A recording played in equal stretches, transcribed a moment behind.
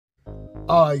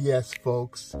Ah, yes,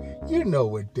 folks. You know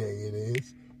what day it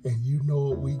is, and you know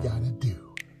what we gotta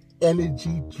do.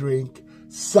 Energy drink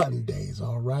Sundays,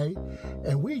 all right?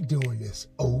 And we doing this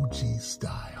OG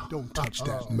style. Don't touch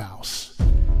that mouse.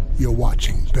 You're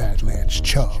watching Badlands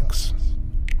Chugs.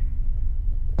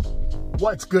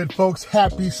 What's good, folks?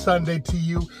 Happy Sunday to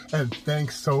you, and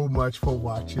thanks so much for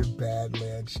watching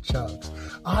Badlands Chugs.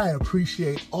 I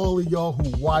appreciate all of y'all who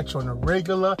watch on a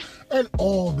regular and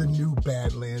all the new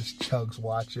Badlands Chugs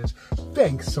watchers.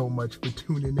 Thanks so much for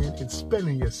tuning in and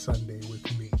spending your Sunday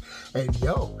with me. And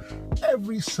yo,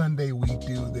 every Sunday we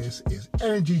do this is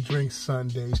Energy Drink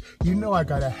Sundays. You know I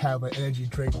gotta have an energy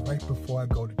drink right before I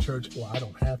go to church. Well, I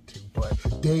don't have to, but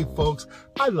today, folks,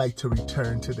 I like to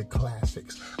return to the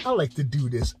classics. I like to do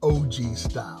this OG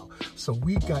style. So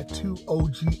we got two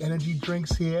OG energy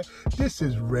drinks here. This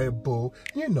is Red Bull,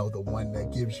 you know, the one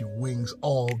that gives you wings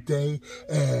all day.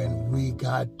 And we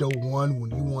got the one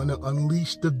when you want to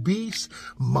unleash the beast,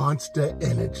 Monster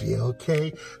Energy,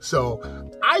 okay? So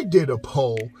I did a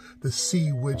poll to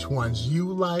see which ones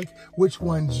you like, which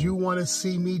ones you want to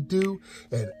see me do.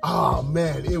 And oh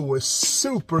man, it was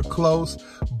super close,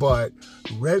 but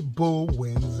Red Bull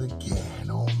wins again.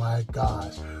 Oh my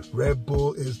gosh. Red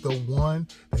Bull is the one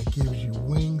that gives you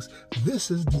wings. This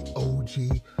is the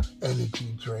OG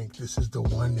energy drink. This is the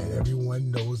one that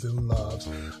everyone knows and loves.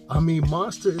 I mean,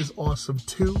 Monster is awesome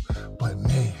too, but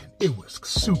man, it was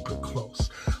super close.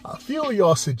 A few of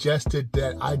y'all suggested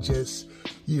that I just,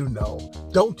 you know,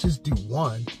 don't just do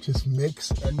one, just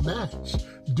mix and match.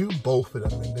 Do both of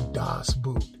them in the DOS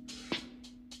boot.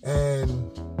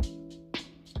 And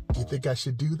you think I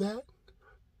should do that?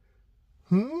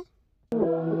 Nah.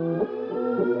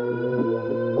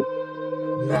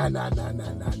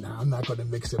 I'm not going to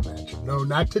mix and match. No,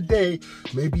 not today.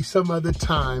 Maybe some other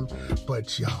time.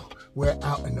 But yo, we're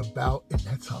out and about, and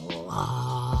that's a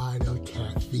lot of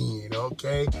caffeine,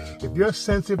 okay? If you're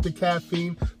sensitive to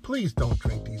caffeine, please don't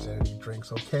drink these energy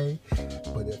drinks, okay?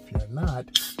 But if you're not,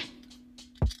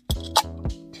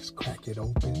 just crack it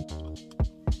open.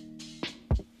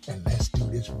 And let's do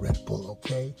this Red Bull,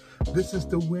 okay? This is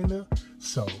the winner,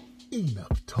 so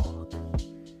enough talk.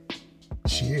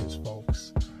 Cheers,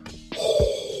 folks.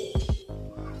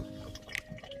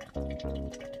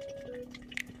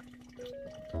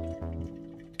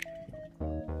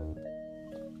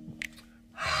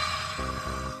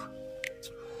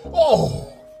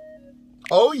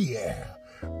 Oh yeah.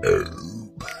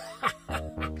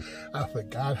 I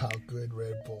forgot how good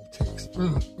Red Bull tastes.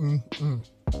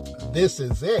 This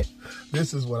is it.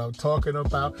 This is what I'm talking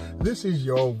about. This is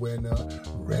your winner,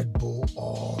 Red Bull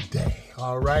all day.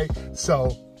 All right.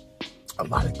 So a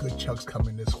lot of good chugs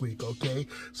coming this week, okay?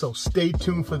 So stay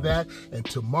tuned for that. And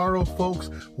tomorrow, folks,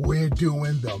 we're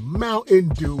doing the Mountain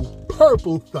Dew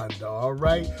Purple Thunder, all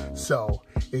right? So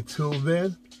until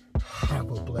then, have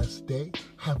a blessed day,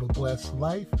 have a blessed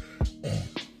life, and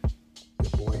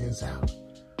your boy is out.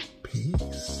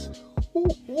 Peace.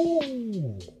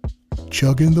 Ooh.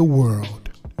 Chugging the world,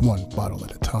 one bottle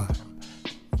at a time.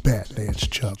 Badlands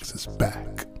Chugs is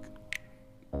back.